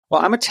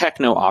Well, I'm a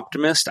techno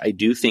optimist. I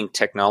do think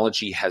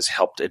technology has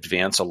helped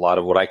advance a lot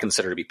of what I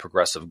consider to be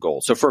progressive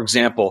goals. So, for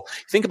example,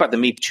 think about the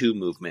Me Too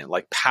movement,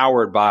 like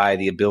powered by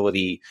the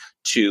ability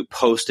to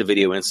post a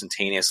video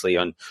instantaneously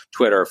on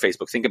Twitter or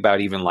Facebook. Think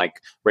about even like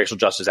racial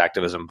justice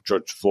activism,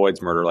 George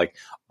Floyd's murder, like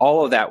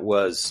all of that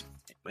was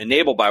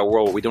enabled by a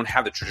world where we don't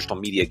have the traditional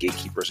media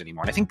gatekeepers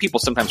anymore. And I think people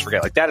sometimes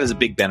forget, like, that is a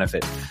big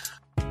benefit.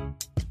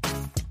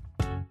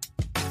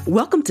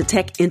 Welcome to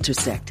Tech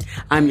Intersect.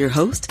 I'm your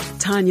host,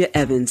 Tanya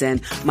Evans,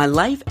 and my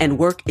life and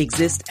work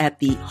exist at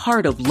the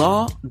heart of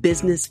law,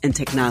 business, and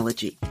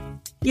technology.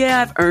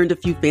 Yeah, I've earned a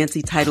few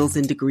fancy titles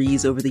and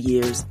degrees over the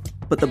years,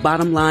 but the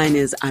bottom line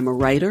is I'm a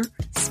writer,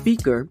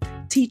 speaker,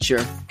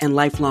 teacher, and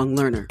lifelong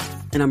learner.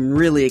 And I'm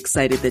really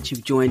excited that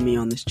you've joined me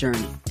on this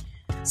journey.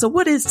 So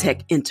what is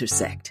Tech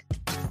Intersect?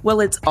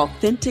 Well, it's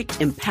authentic,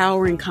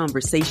 empowering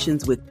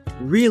conversations with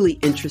really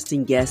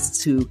interesting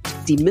guests who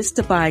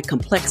demystify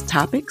complex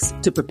topics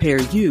to prepare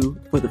you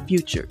for the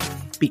future,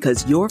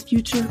 because your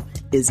future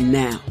is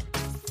now.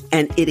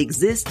 And it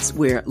exists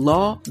where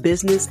law,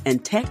 business,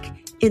 and tech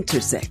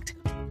intersect.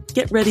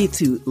 Get ready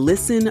to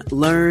listen,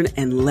 learn,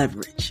 and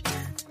leverage.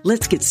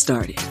 Let's get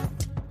started.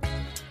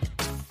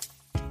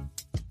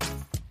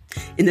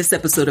 In this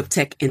episode of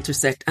Tech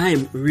Intersect, I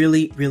am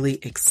really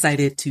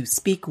excited to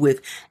speak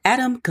with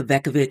Adam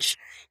Kvekovich.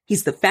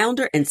 He's the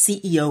founder and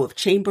CEO of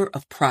Chamber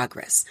of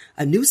Progress,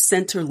 a new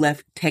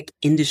center-left tech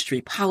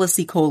industry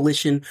policy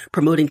coalition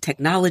promoting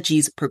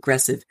technology's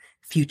progressive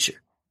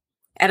future.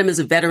 Adam is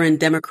a veteran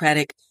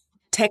Democratic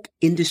tech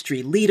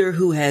industry leader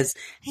who has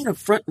had a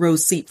front row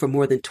seat for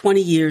more than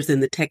 20 years in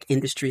the tech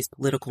industry's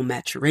political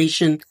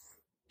maturation.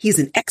 He's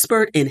an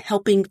expert in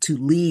helping to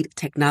lead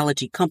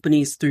technology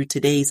companies through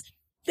today's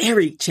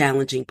very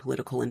challenging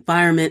political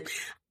environment.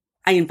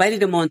 I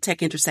invited him on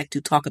Tech Intersect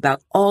to talk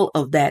about all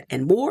of that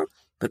and more.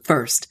 But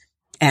first,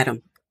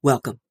 Adam,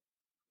 welcome.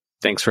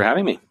 Thanks for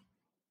having me.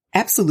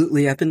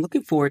 Absolutely. I've been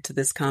looking forward to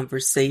this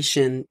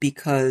conversation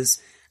because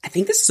I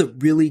think this is a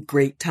really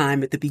great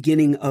time at the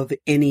beginning of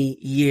any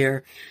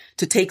year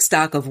to take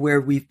stock of where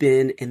we've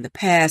been in the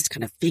past,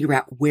 kind of figure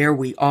out where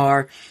we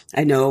are.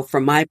 I know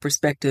from my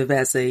perspective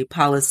as a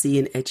policy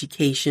and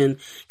education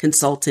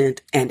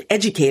consultant and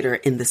educator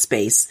in the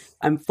space,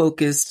 I'm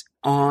focused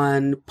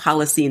on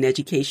policy and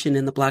education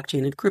in the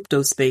blockchain and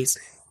crypto space.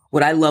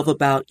 What I love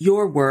about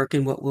your work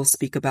and what we'll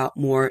speak about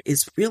more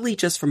is really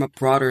just from a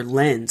broader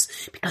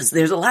lens, because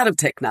there's a lot of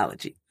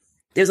technology.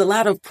 There's a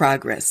lot of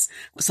progress,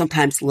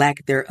 sometimes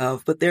lack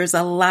thereof, but there's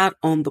a lot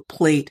on the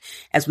plate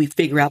as we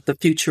figure out the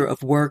future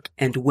of work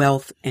and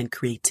wealth and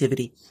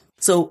creativity.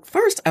 So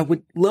first, I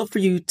would love for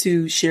you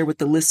to share with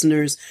the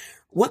listeners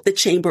what the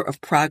Chamber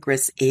of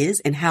Progress is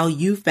and how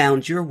you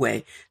found your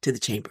way to the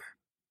Chamber.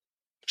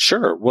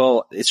 Sure.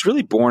 Well, it's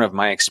really born of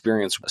my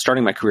experience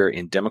starting my career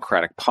in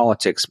Democratic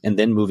politics and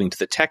then moving to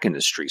the tech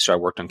industry. So I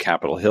worked on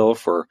Capitol Hill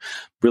for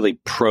really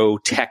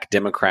pro-tech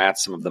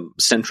Democrats, some of them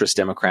centrist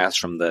Democrats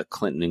from the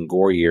Clinton and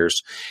Gore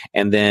years,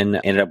 and then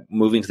ended up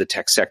moving to the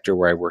tech sector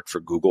where I worked for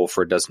Google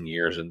for a dozen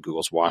years in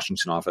Google's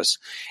Washington office.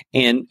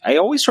 And I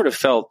always sort of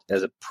felt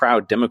as a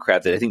proud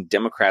Democrat that I think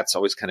Democrats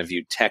always kind of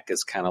viewed tech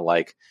as kind of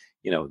like,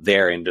 you know,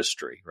 their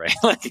industry, right?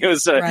 Like it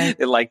was, right.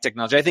 They like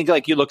technology. I think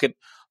like you look at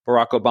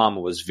Barack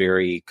Obama was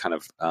very kind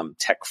of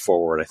tech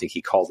forward. I think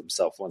he called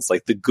himself once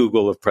like the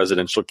Google of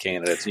presidential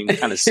candidates. You can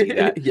kind of see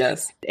that.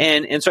 Yes.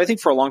 And so I think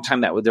for a long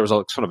time that there was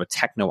a sort of a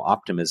techno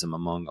optimism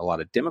among a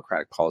lot of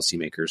Democratic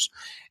policymakers.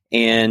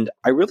 And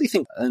I really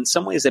think in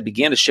some ways that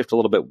began to shift a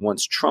little bit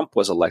once Trump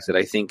was elected.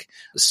 I think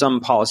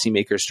some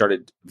policymakers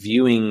started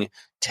viewing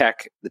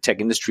the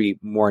tech industry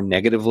more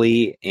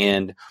negatively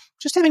and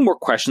just having more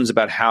questions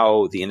about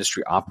how the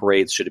industry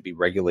operates. Should it be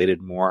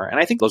regulated more? And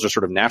I think those are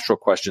sort of natural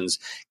questions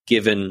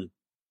given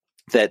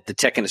that the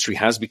tech industry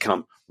has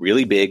become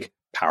really big,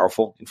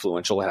 powerful,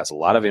 influential. It has a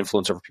lot of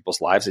influence over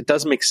people's lives. It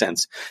does make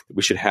sense that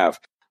we should have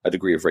a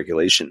degree of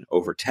regulation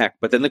over tech.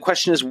 But then the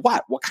question is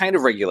what? What kind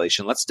of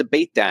regulation? Let's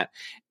debate that.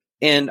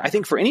 And I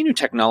think for any new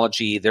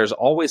technology, there's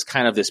always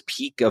kind of this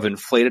peak of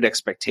inflated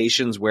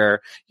expectations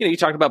where, you know, you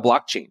talked about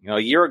blockchain. You know,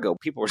 a year ago,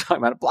 people were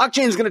talking about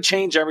blockchain is going to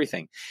change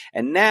everything.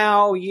 And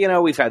now, you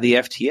know, we've had the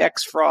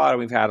FTX fraud,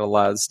 we've had a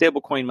lot of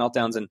stablecoin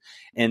meltdowns.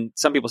 And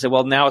some people say,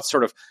 well, now it's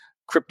sort of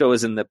crypto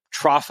is in the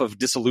trough of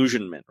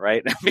disillusionment,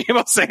 right?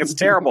 People say it's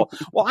terrible.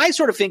 Well, I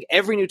sort of think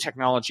every new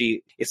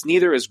technology, it's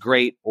neither as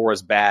great or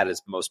as bad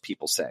as most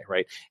people say,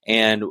 right?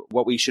 And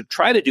what we should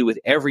try to do with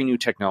every new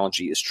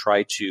technology is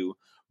try to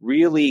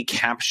really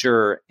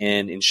capture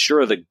and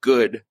ensure the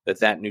good that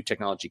that new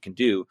technology can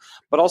do,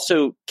 but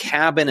also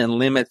cabin and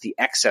limit the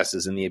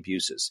excesses and the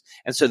abuses.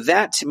 And so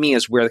that to me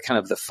is where kind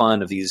of the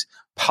fun of these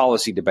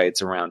policy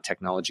debates around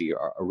technology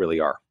really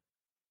are.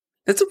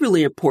 That's a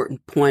really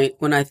important point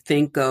when I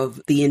think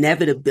of the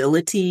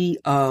inevitability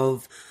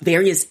of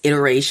various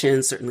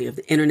iterations, certainly of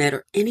the internet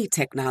or any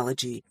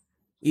technology.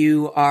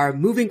 You are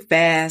moving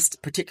fast,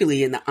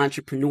 particularly in the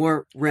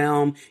entrepreneur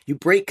realm. You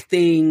break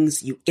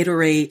things, you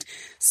iterate.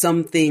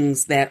 Some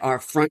things that are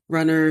front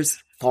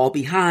runners fall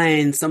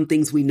behind, some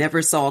things we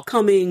never saw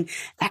coming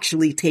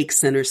actually take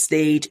center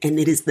stage. And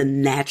it is the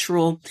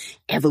natural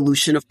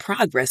evolution of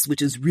progress,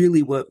 which is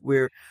really what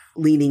we're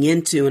leaning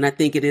into. And I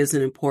think it is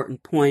an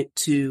important point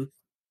to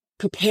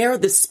prepare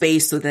the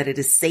space so that it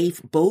is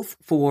safe both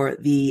for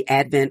the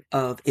advent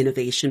of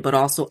innovation, but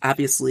also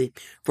obviously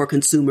for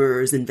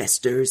consumers,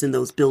 investors, and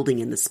those building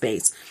in the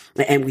space.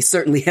 And we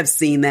certainly have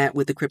seen that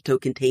with the crypto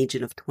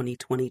contagion of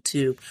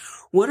 2022.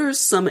 What are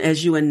some,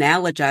 as you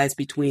analogize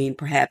between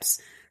perhaps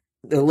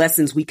the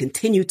lessons we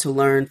continue to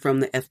learn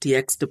from the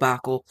FTX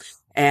debacle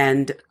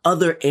and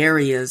other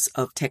areas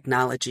of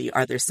technology?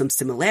 Are there some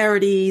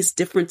similarities,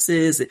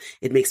 differences?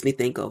 It makes me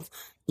think of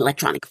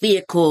electronic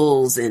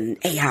vehicles and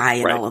AI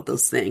and all of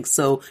those things.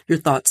 So your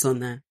thoughts on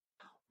that?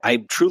 I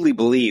truly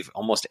believe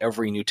almost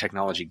every new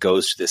technology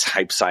goes to this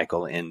hype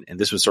cycle, and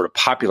this was sort of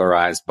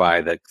popularized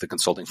by the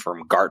consulting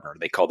firm Gartner.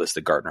 They call this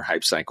the Gartner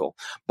hype cycle.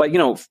 But,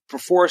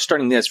 before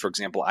starting this, for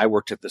example, I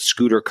worked at the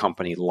scooter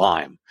company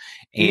Lime.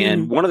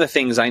 And one of the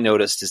things I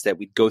noticed is that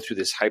we'd go through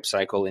this hype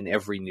cycle in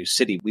every new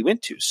city we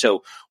went to.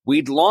 So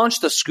we'd launch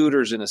the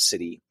scooters in a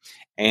city,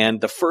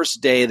 and the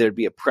first day there'd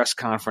be a press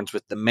conference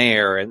with the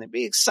mayor, and they'd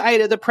be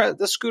excited.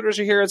 The scooters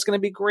are here. It's going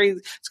to be great.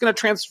 It's going to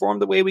transform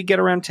the way we get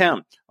around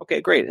town.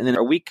 Okay, great. And then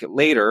a week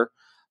later,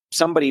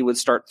 somebody would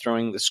start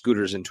throwing the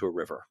scooters into a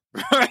river,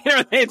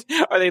 right?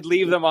 or they'd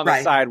leave them on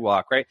the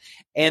sidewalk, right?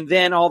 And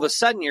then all of a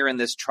sudden, you're in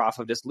this trough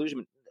of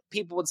disillusionment.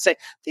 People would say,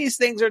 these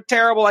things are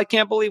terrible. I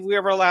can't believe we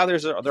ever allow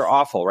these. They're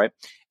awful, right?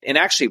 And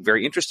actually,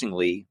 very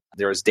interestingly,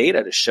 there is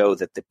data to show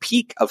that the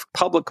peak of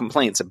public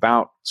complaints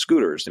about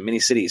scooters in many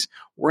cities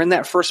were in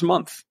that first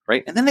month,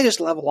 right? And then they just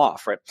level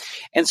off, right?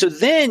 And so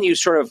then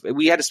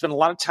we had to spend a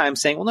lot of time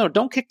saying, well, no,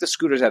 don't kick the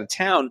scooters out of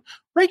town,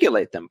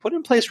 regulate them, put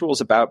in place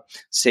rules about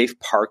safe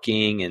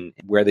parking and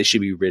where they should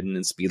be ridden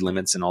and speed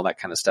limits and all that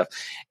kind of stuff.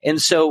 And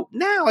so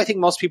now I think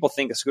most people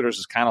think of scooters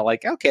as kind of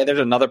like, okay, there's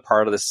another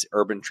part of this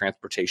urban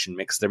transportation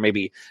mix. They're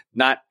maybe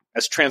not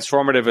as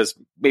transformative as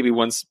maybe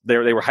once they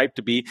were hyped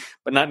to be,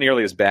 but not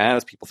nearly as bad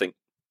as people think.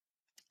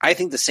 I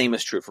think the same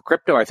is true for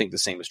crypto. I think the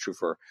same is true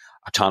for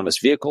autonomous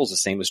vehicles. The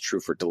same is true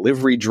for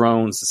delivery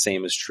drones. The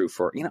same is true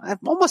for,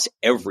 almost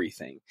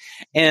everything.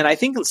 And I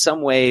think in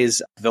some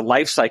ways, the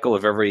life cycle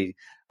of every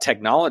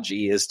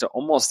technology is to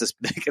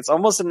it's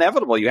almost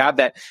inevitable. You have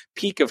that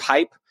peak of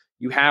hype.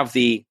 You have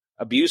the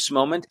abuse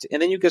moment, and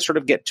then you can sort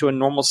of get to a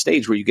normal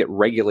stage where you get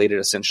regulated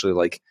essentially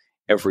like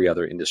every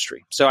other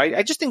industry. So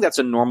I just think that's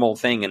a normal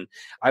thing. And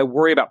I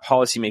worry about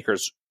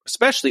policymakers,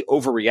 especially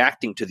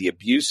overreacting to the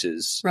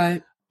abuses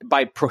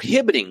by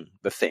prohibiting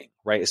the thing,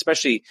 right?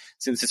 Especially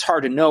since it's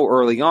hard to know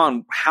early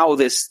on how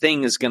this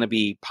thing is going to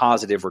be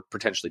positive or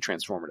potentially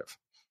transformative.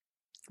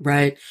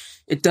 Right.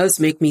 It does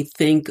make me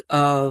think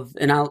of,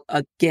 and I'll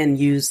again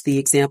use the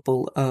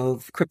example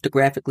of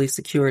cryptographically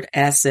secured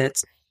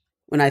assets.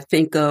 When I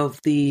think of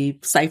the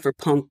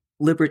cypherpunk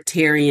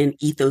libertarian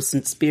ethos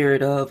and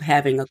spirit of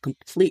having a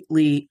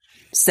completely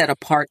set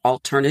apart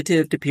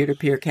alternative to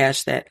peer-to-peer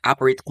cash that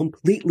operates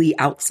completely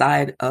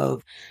outside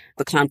of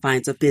the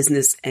confines of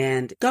business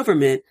and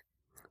government.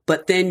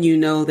 But then you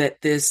know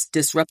that this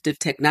disruptive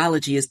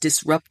technology is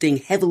disrupting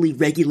heavily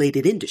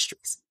regulated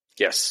industries.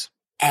 Yes.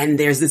 And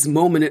there's this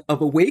moment of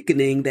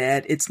awakening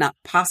that it's not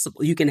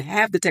possible. You can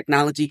have the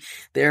technology.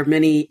 There are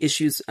many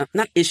issues,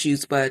 not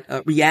issues, but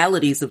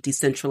realities of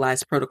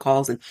decentralized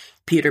protocols and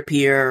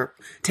peer-to-peer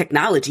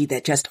technology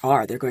that just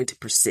they're going to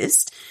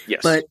persist.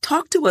 Yes. But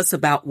talk to us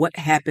about what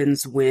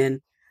happens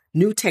when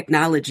new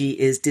technology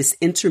is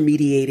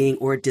disintermediating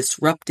or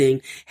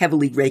disrupting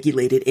heavily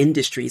regulated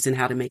industries and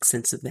how to make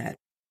sense of that.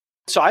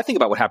 So I think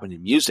about what happened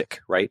in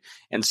music, right?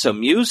 And so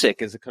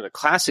music is a kind of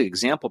classic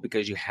example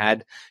because you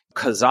had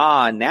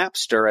Kazaa and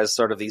Napster as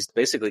sort of these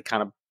basically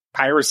kind of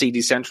piracy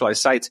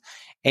decentralized sites,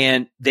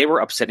 and they were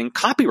upsetting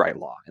copyright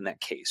law in that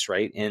case,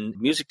 right? In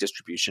music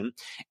distribution.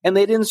 And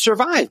they didn't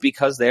survive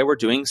because they were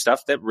doing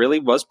stuff that really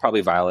was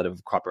probably violative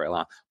of copyright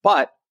law.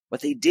 But what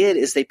they did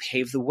is they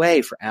paved the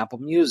way for Apple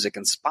Music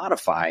and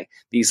Spotify,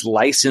 these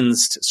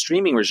licensed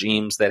streaming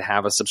regimes that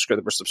have a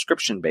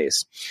subscription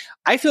base.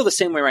 I feel the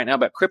same way right now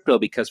about crypto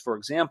because, for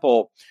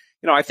example,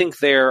 I think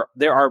there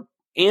are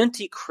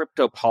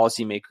anti-crypto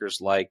policymakers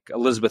like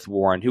Elizabeth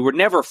Warren, who were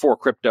never for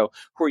crypto,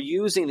 who are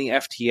using the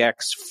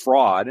FTX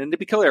fraud, and to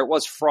be clear, it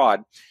was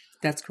fraud.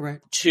 That's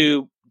correct.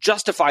 To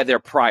justify their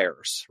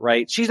priors,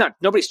 right?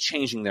 Nobody's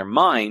changing their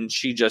mind.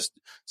 She just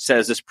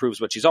says this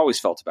proves what she's always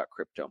felt about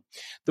crypto.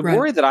 The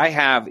worry that I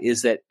have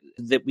is that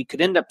we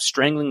could end up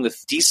strangling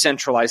with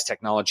decentralized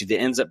technology that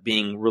ends up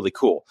being really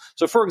cool.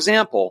 So for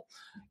example,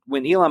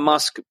 when Elon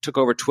Musk took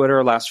over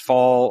Twitter last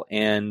fall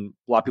and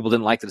a lot of people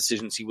didn't like the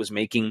decisions he was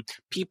making,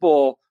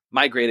 people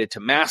migrated to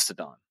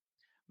Mastodon.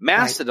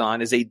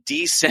 Mastodon is a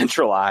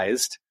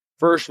decentralized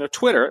version of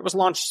Twitter. It was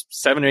launched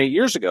 7 or 8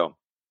 years ago.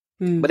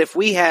 But if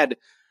we had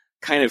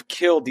kind of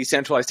killed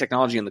decentralized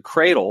technology in the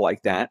cradle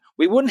like that,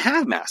 we wouldn't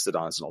have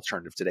Mastodon as an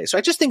alternative today. So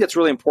I just think it's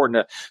really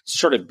important to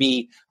sort of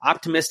be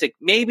optimistic.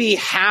 Maybe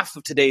half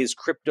of today's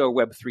crypto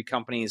Web3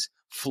 companies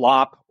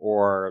flop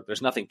or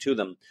there's nothing to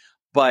them.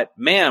 But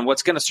man,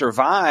 what's going to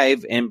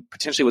survive and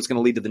potentially what's going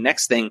to lead to the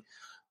next thing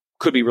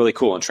could be really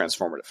cool and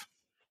transformative.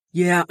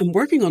 Yeah, I'm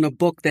working on a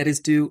book that is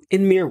due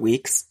in mere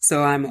weeks,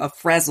 so I'm a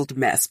frazzled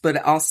mess, but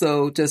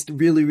also just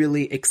really,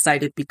 really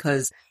excited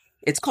because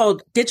it's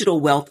called Digital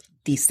Wealth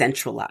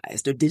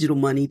Decentralized, or Digital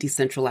Money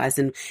Decentralized,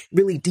 and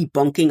really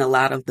debunking a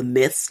lot of the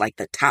myths, like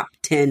the top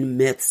 10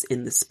 myths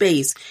in the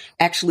space.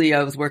 Actually,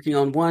 I was working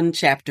on one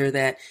chapter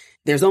that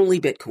there's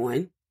only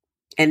Bitcoin,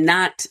 and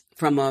not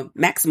from a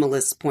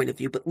maximalist point of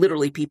view, but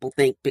literally people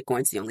think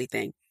Bitcoin's the only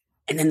thing.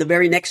 And then the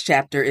very next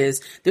chapter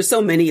is there's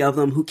so many of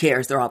them, who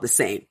cares? They're all the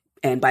same.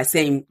 And by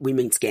same, we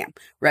mean scam,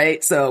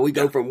 right? So we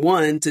go from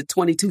 1 to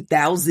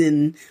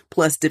 22,000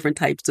 plus different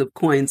types of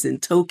coins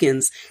and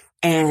tokens.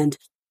 And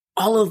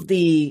all of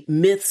the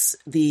myths,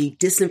 the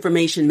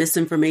disinformation,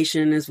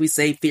 misinformation, as we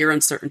say, fear,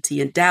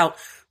 uncertainty, and doubt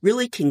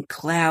really can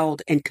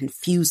cloud and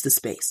confuse the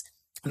space.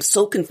 I'm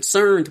so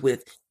concerned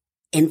with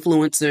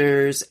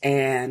influencers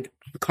and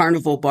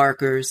carnival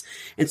barkers.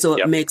 And so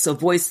it makes a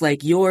voice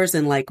like yours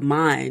and like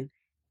mine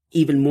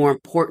even more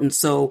important.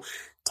 So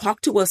talk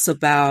to us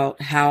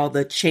about how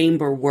the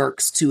chamber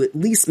works to at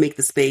least make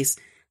the space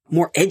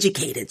more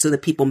educated so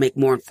that people make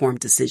more informed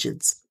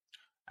decisions.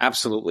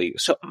 Absolutely.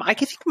 So I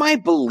think my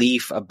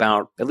belief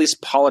about at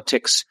least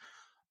politics,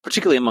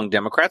 particularly among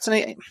Democrats, and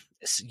it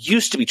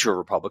used to be true of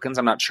Republicans,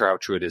 I'm not sure how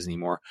true it is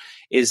anymore,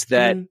 is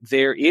that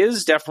there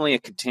is definitely a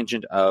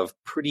contingent of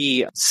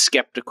pretty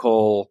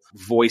skeptical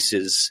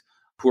voices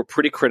who are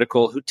pretty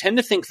critical, who tend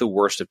to think the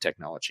worst of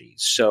technology.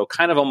 So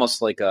kind of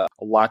almost like a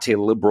latte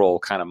liberal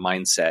kind of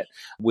mindset,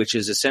 which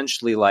is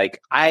essentially like,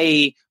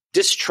 I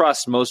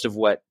distrust most of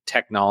what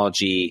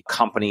technology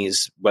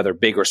companies, whether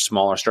big or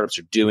small or startups,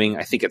 are doing.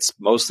 I think it's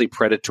mostly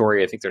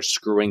predatory. I think they're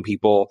screwing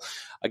people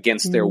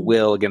against their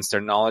will, against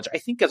their knowledge. I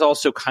think it's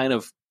also kind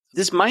of,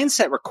 this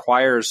mindset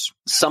requires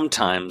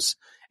sometimes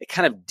a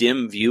kind of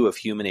dim view of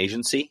human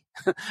agency,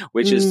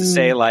 which is to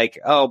say like,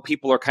 oh,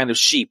 people are kind of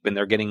sheep and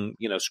they're getting,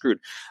 screwed.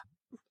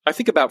 I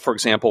think about, for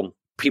example,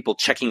 people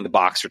checking the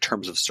box for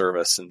terms of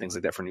service and things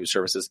like that for new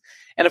services.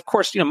 And of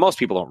course, most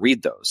people don't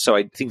read those. So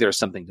I think there's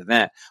something to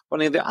that.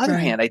 But on the other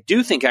hand, I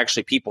do think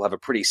actually people have a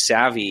pretty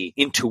savvy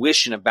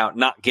intuition about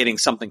not getting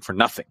something for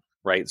nothing,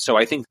 right? So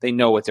I think they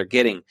know what they're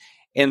getting.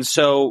 And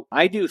so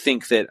I do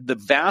think that the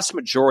vast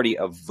majority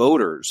of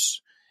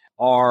voters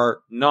are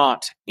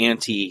not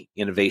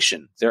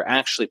anti-innovation. They're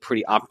actually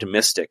pretty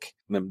optimistic.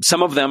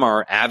 Some of them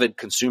are avid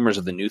consumers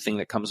of the new thing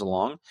that comes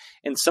along,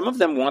 and some of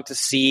them want to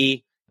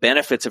see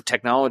benefits of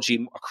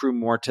technology accrue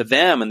more to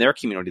them and their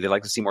community. They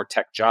like to see more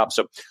tech jobs.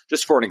 So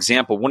just for an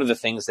example, one of the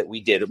things that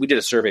we did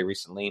a survey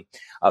recently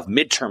of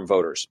midterm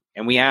voters,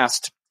 and we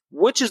asked,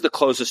 which is the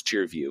closest to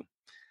your view?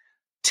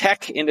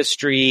 Tech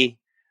industry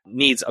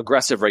needs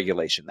aggressive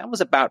regulation. That was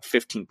about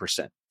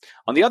 15%.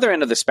 On the other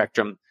end of the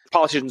spectrum,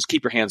 politicians,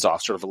 keep your hands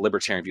off, sort of a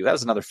libertarian view. That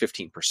was another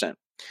 15%.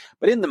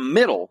 But in the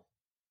middle,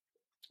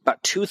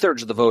 about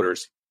 2/3 of the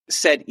voters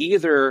said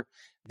either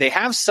they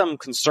have some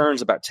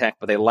concerns about tech,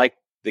 but they like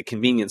the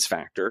convenience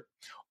factor,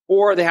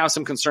 or they have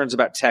some concerns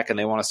about tech and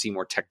they want to see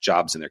more tech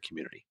jobs in their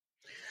community.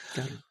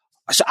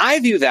 So I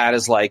view that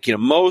as like,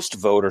 most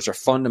voters are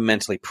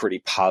fundamentally pretty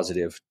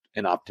positive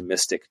and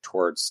optimistic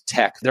towards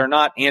tech. They're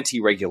not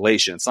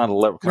anti-regulation. It's not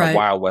a kind of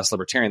Wild West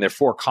libertarian. They're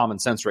for common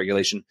sense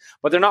regulation,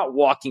 but they're not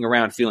walking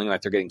around feeling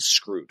like they're getting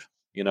screwed,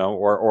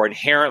 or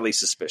inherently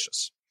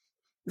suspicious.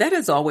 That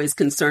has always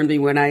concerned me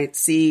when I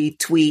see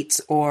tweets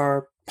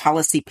or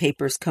policy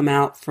papers come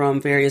out from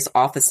various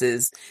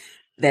offices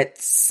that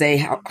say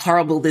how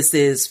horrible this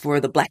is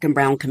for the Black and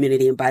brown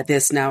community. And by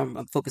this, now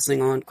I'm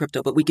focusing on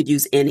crypto, but we could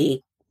use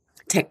any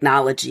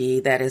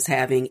technology that is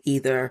having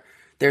either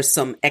there's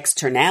some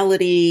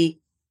externality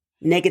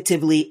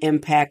negatively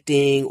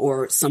impacting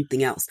or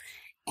something else.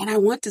 And I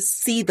want to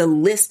see the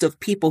list of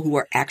people who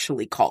are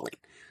actually calling.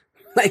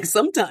 Like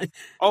sometimes.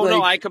 Oh,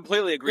 no, I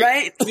completely agree.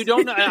 Right? You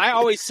don't know. I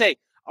always say,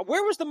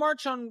 where was the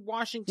march on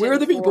Washington? Where are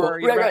the people?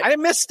 Right. I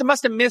must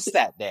have missed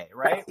that day,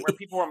 right? Where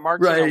people were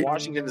marching on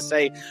Washington to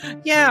say,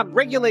 yeah,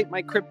 regulate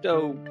my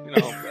crypto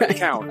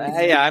account.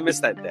 Yeah, I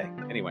missed that day.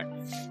 Anyway.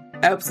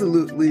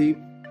 Absolutely.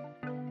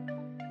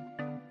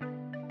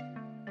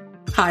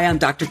 Hi, I'm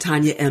Dr.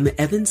 Tanya M.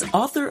 Evans,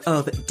 author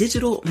of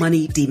Digital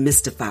Money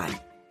Demystified.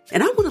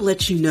 And I want to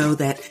let you know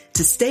that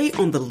to stay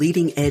on the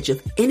leading edge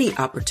of any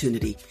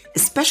opportunity,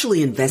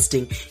 especially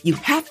investing, you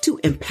have to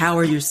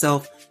empower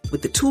yourself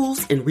with the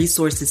tools and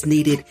resources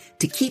needed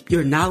to keep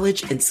your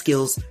knowledge and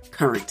skills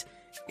current.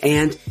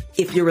 And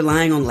if you're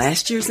relying on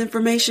last year's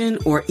information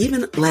or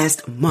even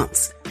last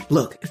month's,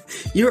 look,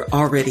 you're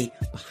already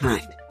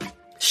behind.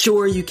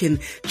 Sure, you can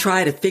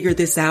try to figure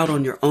this out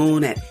on your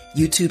own at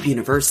YouTube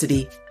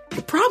University.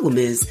 The problem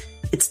is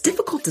it's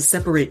difficult to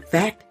separate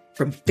fact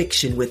from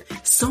fiction with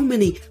so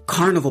many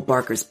carnival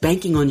barkers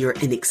banking on your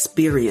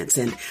inexperience.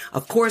 And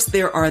of course,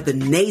 there are the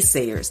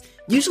naysayers,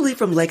 usually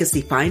from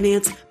legacy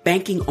finance,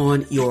 banking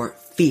on your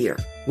fear,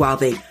 while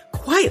they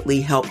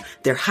quietly help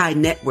their high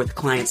net worth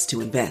clients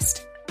to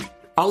invest.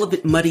 All of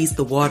it muddies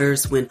the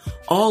waters when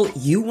all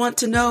you want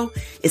to know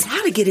is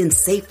how to get in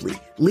safely,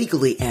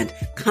 legally, and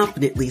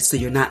confidently so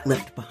you're not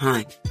left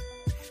behind.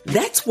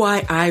 That's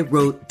why I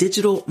wrote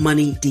Digital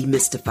Money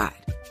Demystified,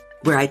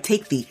 where I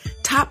take the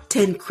top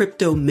 10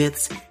 crypto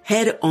myths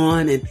head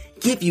on and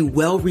give you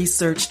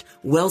well-researched,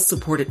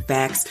 well-supported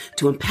facts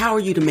to empower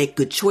you to make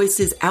good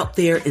choices out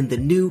there in the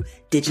new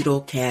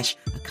digital cash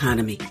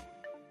economy.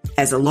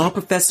 As a law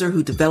professor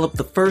who developed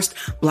the first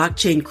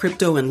blockchain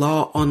crypto and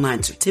law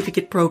online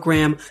certificate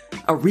program,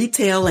 a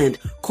retail and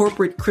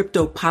corporate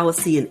crypto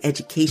policy and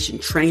education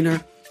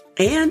trainer,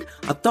 and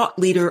a thought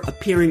leader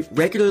appearing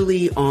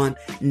regularly on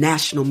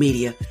national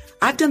media,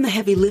 I've done the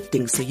heavy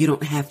lifting so you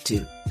don't have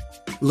to.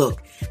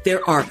 Look,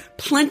 there are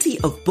plenty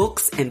of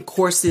books and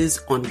courses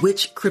on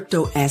which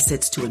crypto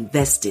assets to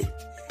invest in.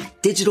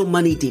 Digital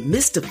Money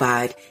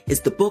Demystified is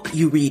the book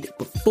you read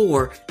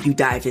before you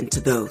dive into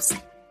those.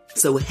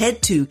 So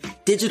head to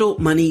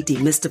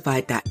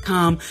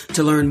digitalmoneydemystified.com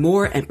to learn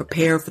more and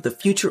prepare for the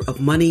future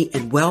of money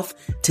and wealth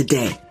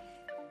today.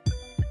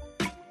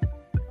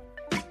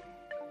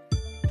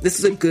 This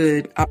is a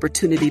good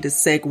opportunity to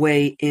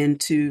segue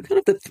into kind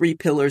of the three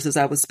pillars as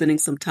I was spending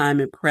some time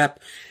in prep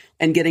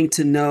and getting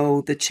to know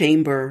the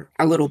chamber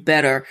a little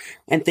better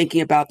and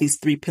thinking about these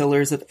three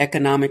pillars of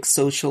economic,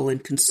 social,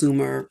 and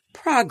consumer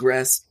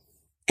progress.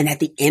 And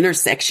at the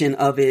intersection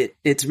of it,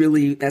 it's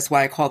really, that's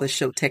why I call the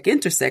show Tech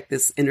Intersect,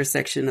 this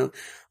intersection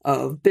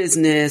of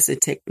business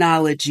and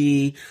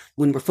technology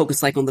when we're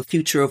focused like on the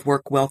future of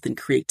work, wealth, and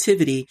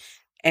creativity.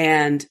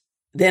 And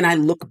then I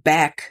look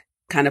back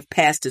kind of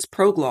past his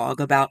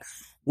prologue about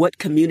what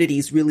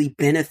communities really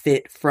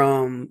benefit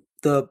from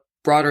the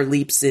broader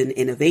leaps in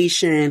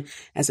innovation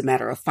as a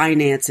matter of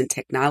finance and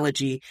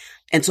technology.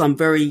 And so I'm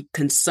very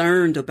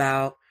concerned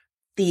about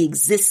the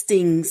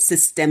existing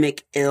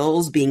systemic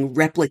ills being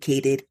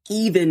replicated,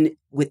 even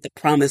with the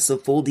promise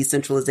of full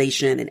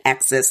decentralization and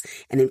access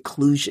and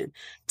inclusion.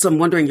 So I'm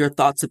wondering your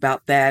thoughts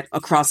about that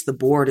across the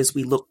board as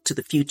we look to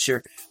the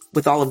future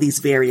with all of these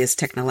various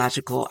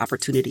technological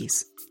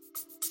opportunities.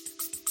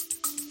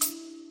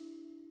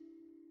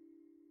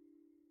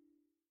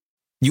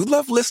 You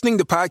love listening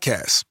to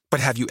podcasts, but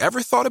have you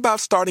ever thought about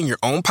starting your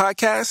own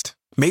podcast?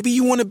 Maybe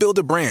you want to build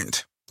a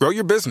brand, grow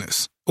your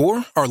business,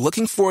 or are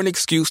looking for an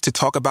excuse to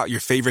talk about your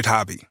favorite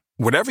hobby.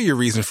 Whatever your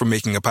reason for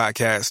making a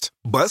podcast,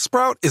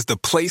 Buzzsprout is the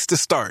place to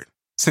start.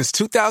 Since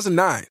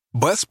 2009,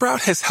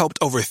 Buzzsprout has helped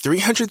over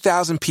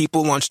 300,000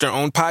 people launch their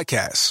own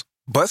podcasts.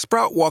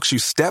 Buzzsprout walks you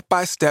step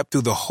by step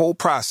through the whole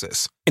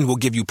process and will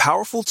give you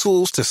powerful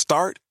tools to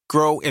start,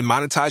 grow, and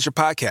monetize your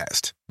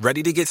podcast.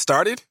 Ready to get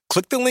started?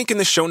 Click the link in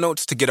the show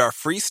notes to get our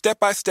free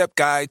step-by-step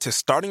guide to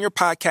starting your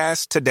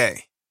podcast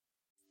today.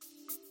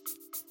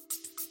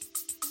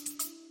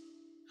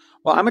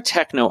 Well, I'm a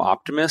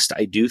techno-optimist.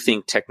 I do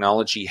think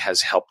technology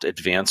has helped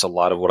advance a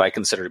lot of what I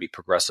consider to be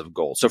progressive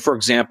goals. So, for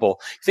example,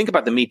 think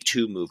about the Me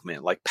Too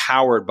movement, like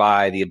powered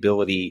by the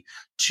ability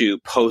to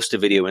post a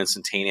video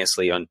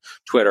instantaneously on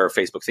Twitter or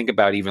Facebook. Think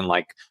about even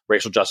like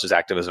racial justice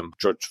activism,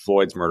 George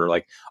Floyd's murder.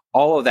 Like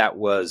all of that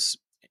was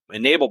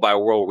enabled by a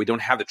world where we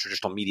don't have the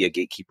traditional media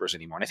gatekeepers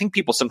anymore. And I think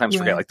people sometimes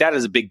forget, like that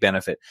is a big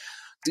benefit.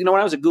 You know,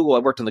 when I was at Google, I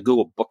worked on the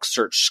Google Book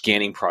Search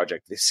Scanning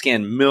Project. They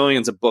scan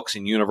millions of books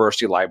in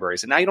university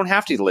libraries. And now you don't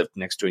have to live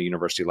next to a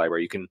university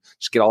library. You can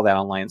just get all that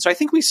online. So I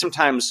think we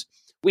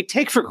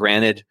take for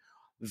granted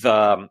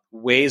the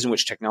ways in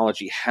which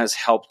technology has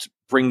helped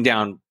bring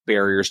down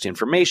barriers to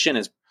information.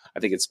 I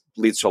think it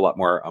leads to a lot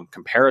more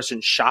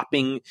comparison,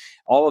 shopping.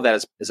 All of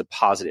that is a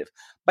positive.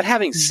 But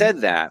having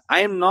said that, I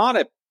am not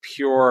a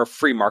pure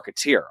free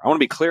marketeer. I want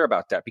to be clear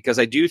about that because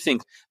I do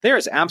think there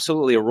is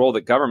absolutely a role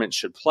that government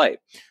should play.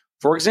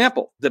 For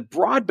example, the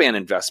broadband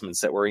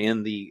investments that were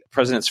in the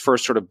president's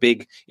first sort of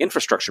big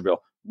infrastructure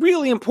bill,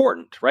 really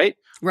important, right?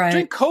 Right.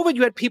 During COVID,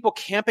 you had people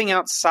camping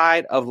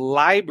outside of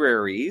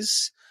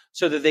libraries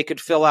so that they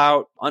could fill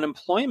out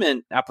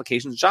unemployment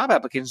applications, job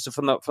applications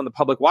from the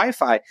public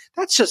Wi-Fi.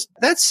 That's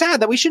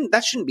sad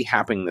that shouldn't be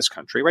happening in this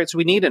country, right? So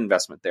we need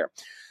investment there.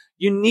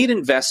 You need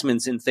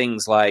investments in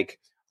things like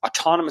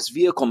autonomous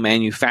vehicle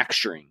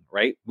manufacturing,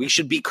 right? We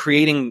should be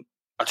creating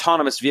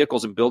autonomous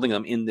vehicles and building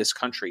them in this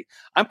country.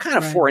 I'm kind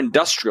of for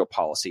industrial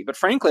policy, but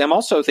frankly, I'm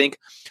also think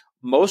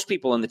most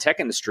people in the tech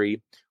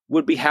industry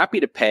would be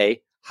happy to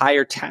pay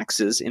higher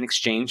taxes in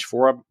exchange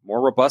for a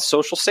more robust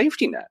social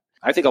safety net.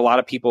 I think a lot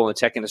of people in the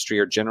tech industry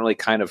are generally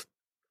kind of,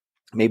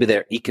 maybe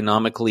they're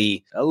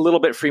economically a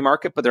little bit free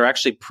market, but they're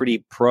actually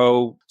pretty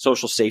pro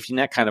social safety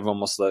net, kind of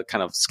almost the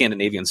kind of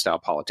Scandinavian style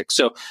politics.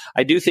 So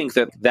I do think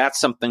that that's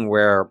something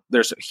where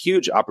there's a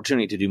huge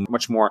opportunity to do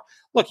much more.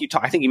 Look,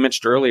 I think you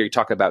mentioned earlier, you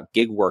talk about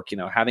gig work,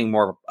 having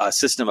more of a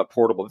system of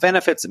portable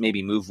benefits that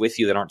maybe move with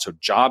you that aren't so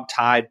job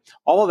tied.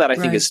 All of that I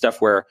think is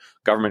stuff where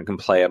government can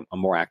play a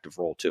more active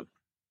role too.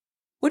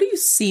 What do you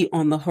see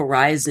on the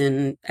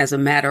horizon as a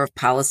matter of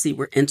policy?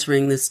 We're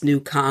entering this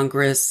new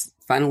Congress.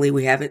 Finally,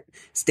 we have it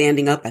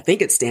standing up. I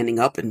think it's standing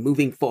up and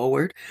moving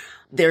forward.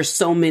 There's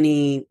so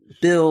many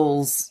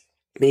bills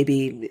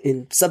maybe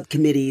in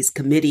subcommittees,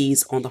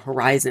 committees on the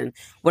horizon?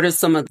 What are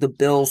some of the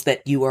bills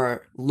that you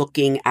are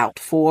looking out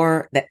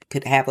for that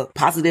could have a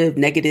positive,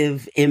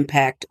 negative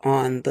impact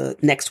on the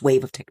next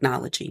wave of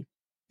technology?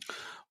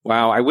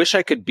 Wow, I wish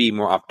I could be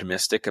more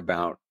optimistic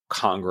about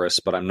Congress,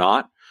 but I'm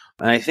not.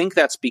 And I think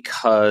that's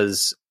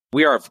because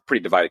we are a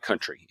pretty divided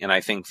country. And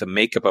I think the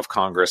makeup of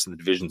Congress and the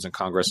divisions in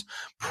Congress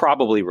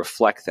probably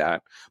reflect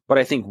that. But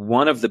I think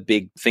one of the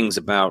big things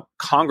about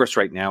Congress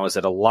right now is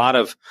that a lot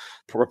of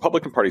the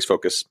Republican Party's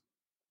focus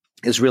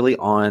is really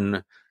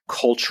on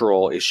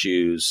cultural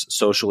issues,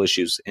 social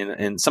issues,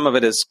 and some of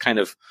it is kind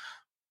of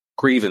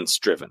grievance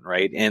driven,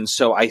 right? And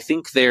so I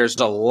think there's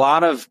a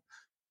lot of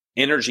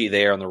energy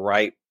there on the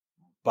right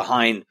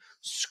behind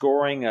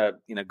scoring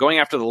going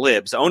after the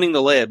libs, owning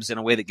the libs in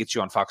a way that gets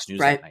you on Fox News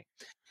that night.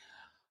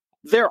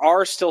 There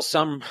are still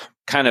some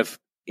kind of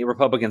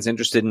Republicans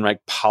interested in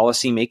like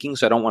policy making,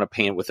 so I don't want to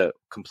paint with a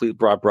complete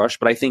broad brush,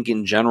 but I think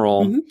in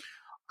general,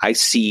 I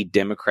see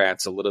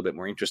Democrats a little bit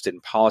more interested in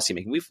policy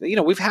making.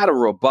 We've had a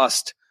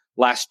robust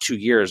last 2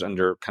 years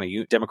under kind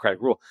of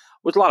Democratic rule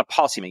with a lot of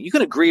policy making. You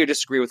can agree or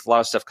disagree with a lot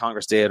of stuff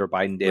Congress did or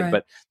Biden did,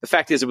 but the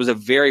fact is it was a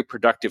very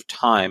productive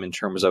time in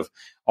terms of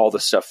all the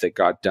stuff that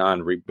got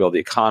done, rebuild the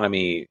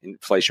economy,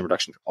 inflation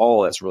reduction,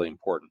 all that's really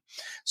important.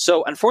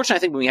 So unfortunately, I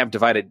think when we have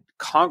divided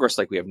Congress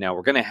like we have now,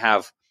 we're going to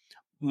have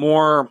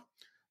more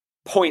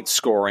point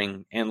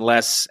scoring and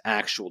less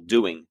actual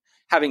doing.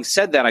 Having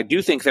said that, I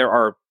do think there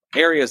are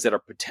areas that are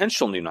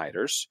potential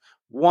uniters.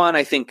 One,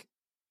 I think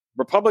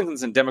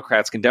Republicans and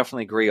Democrats can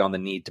definitely agree on the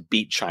need to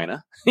beat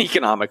China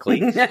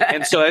economically.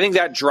 And so I think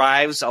that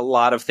drives a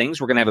lot of things.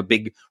 We're going to have a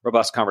big,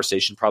 robust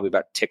conversation probably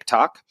about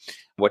TikTok,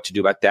 what to do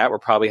about that. We'll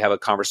probably have a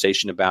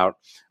conversation about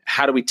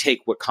how do we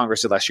take what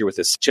Congress did last year with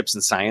this Chips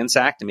and Science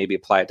Act and maybe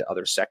apply it to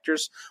other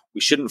sectors.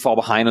 We shouldn't fall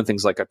behind on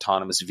things like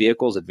autonomous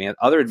vehicles,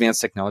 other advanced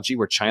technology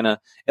where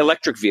China,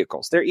 electric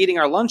vehicles, they're eating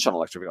our lunch on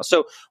electric vehicles.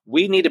 So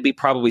we need to be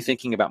probably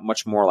thinking about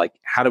much more like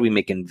how do we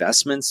make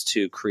investments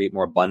to create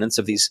more abundance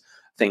of these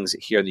things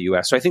here in the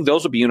U.S. So I think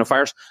those would be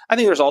unifiers. I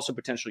think there's also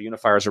potential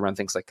unifiers around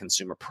things like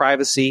consumer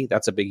privacy.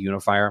 That's a big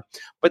unifier.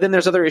 But then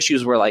there's other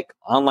issues where like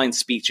online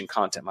speech and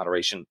content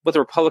moderation, what the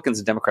Republicans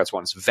and Democrats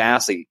want is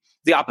vastly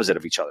the opposite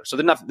of each other. So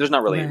there's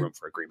not really any room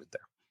for agreement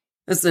there.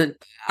 Listen,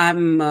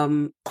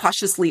 I'm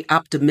cautiously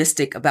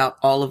optimistic about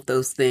all of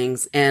those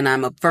things, and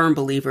I'm a firm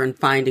believer in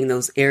finding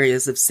those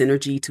areas of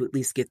synergy to at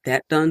least get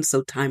that done.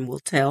 So time will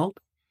tell.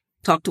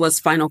 Talk to us,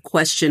 final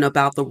question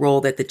about the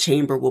role that the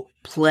chamber will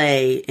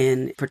play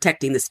in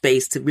protecting the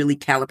space to really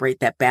calibrate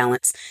that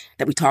balance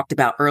that we talked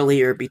about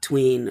earlier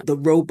between the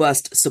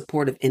robust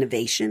support of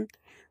innovation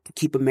to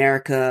keep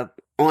America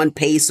on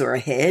pace or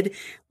ahead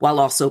while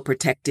also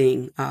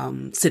protecting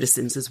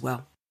citizens as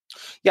well.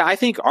 Yeah, I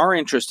think our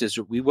interest is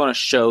we want to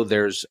show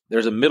there's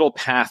a middle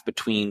path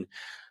between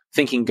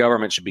thinking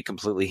government should be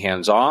completely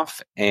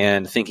hands-off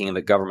and thinking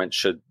that government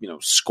should,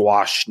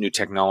 squash new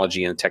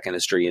technology and tech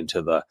industry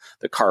into the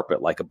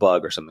carpet like a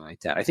bug or something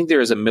like that. I think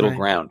there is a middle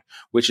ground,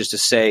 which is to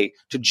say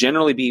to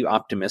generally be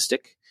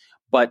optimistic,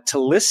 but to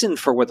listen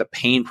for what the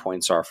pain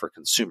points are for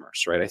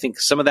consumers, right? I think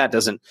some of that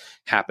doesn't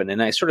happen.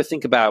 And I sort of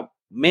think about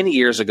many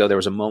years ago, there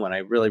was a moment, I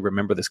really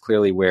remember this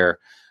clearly, where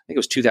I think it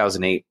was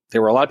 2008,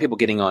 there were a lot of people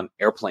getting on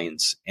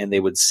airplanes and they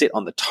would sit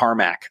on the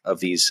tarmac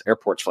of these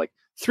airports for like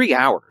 3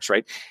 hours,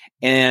 right?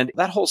 And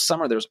that whole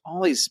summer, there was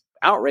all these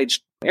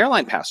outraged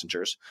airline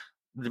passengers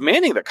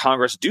demanding that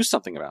Congress do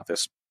something about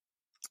this.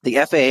 The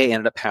FAA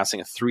ended up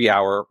passing a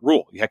 3-hour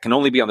rule. You can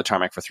only be on the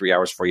tarmac for 3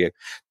 hours before you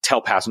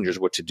tell passengers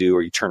what to do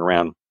or you turn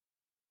around.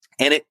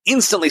 And it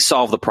instantly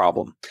solved the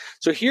problem.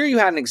 So here you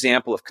had an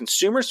example of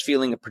consumers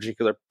feeling a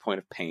particular point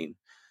of pain,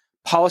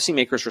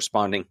 policymakers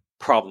responding,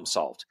 problem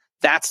solved.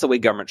 That's the way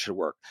government should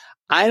work.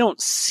 I don't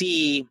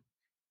see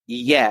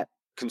yet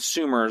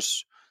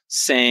consumers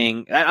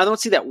saying, I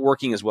don't see that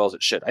working as well as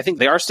it should. I think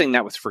they are saying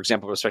that with, for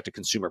example, with respect to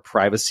consumer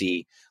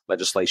privacy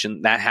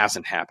legislation. That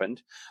hasn't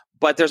happened.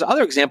 But there's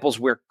other examples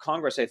where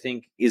Congress, I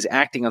think, is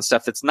acting on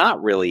stuff that's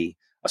not really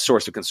a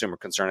source of consumer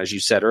concern, as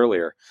you said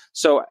earlier.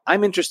 So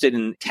I'm interested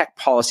in tech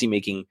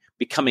policymaking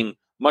becoming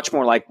much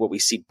more like what we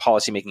see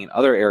policymaking in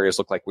other areas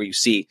look like, where you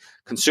see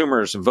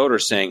consumers and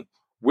voters saying,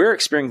 we're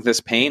experiencing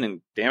this pain,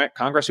 and damn it,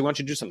 Congress, we want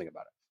you to do something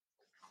about it.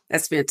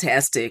 That's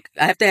fantastic.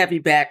 I have to have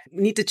you back.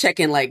 We need to check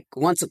in like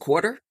once a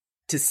quarter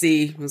to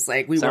see. It was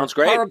like we were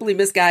horribly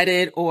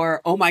misguided,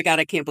 or, oh my God,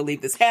 I can't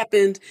believe this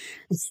happened.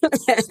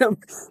 Adam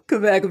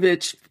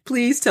Kovacevic,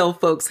 please tell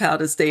folks how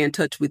to stay in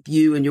touch with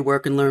you and your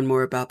work and learn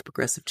more about the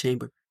Progressive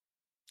Chamber.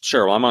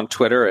 Sure. Well, I'm on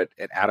Twitter at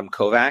Adam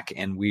Kovac,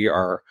 and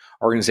our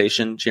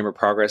organization, Chamber of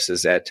Progress,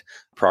 is at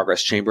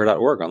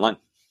progresschamber.org online.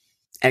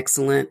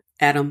 Excellent.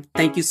 Adam,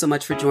 thank you so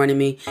much for joining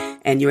me.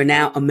 And you are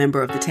now a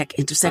member of the Tech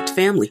Intersect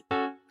family.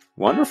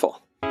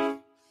 Wonderful.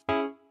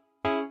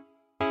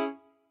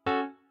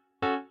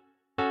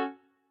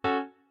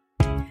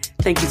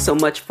 Thank you so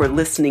much for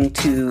listening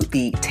to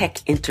the Tech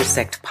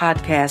Intersect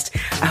podcast.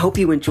 I hope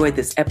you enjoyed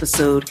this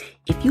episode.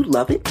 If you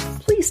love it,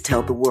 please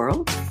tell the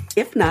world.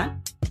 If not,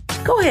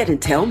 go ahead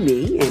and tell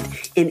me.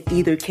 And in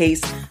either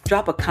case,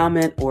 drop a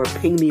comment or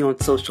ping me on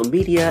social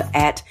media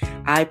at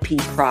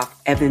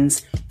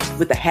IPProfEvans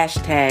with the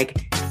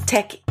hashtag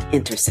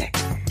TechIntersect.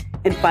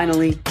 And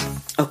finally,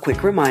 a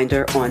quick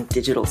reminder on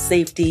digital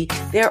safety.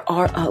 There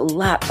are a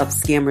lot of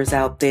scammers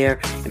out there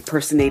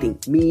impersonating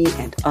me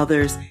and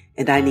others,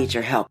 and I need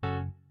your help.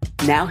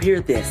 Now hear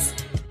this,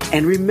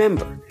 and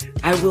remember,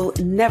 I will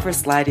never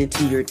slide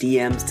into your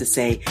DMs to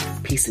say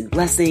peace and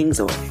blessings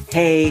or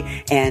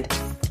hey, and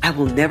I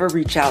will never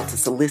reach out to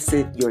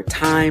solicit your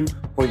time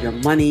or your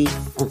money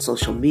on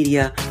social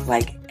media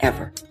like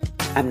ever.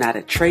 I'm not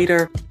a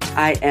trader.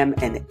 I am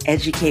an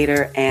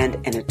educator and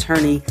an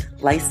attorney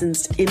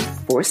licensed in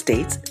 4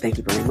 states. Thank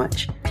you very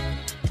much.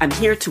 I'm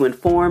here to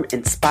inform,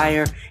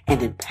 inspire,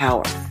 and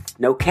empower.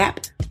 No cap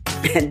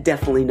and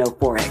definitely no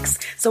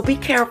Forex. So be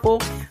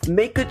careful,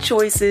 make good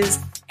choices,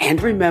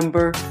 and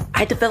remember,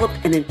 I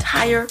developed an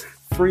entire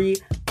free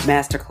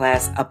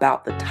masterclass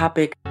about the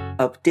topic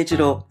of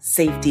digital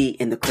safety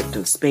in the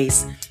crypto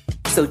space.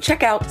 So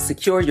check out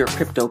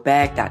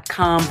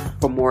secureyourcryptobag.com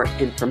for more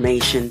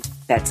information.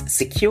 That's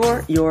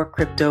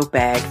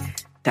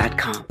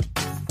secureyourcryptobag.com.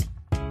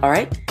 All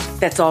right,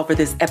 that's all for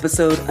this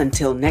episode.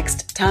 Until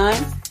next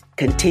time,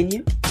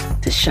 continue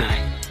to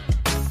shine.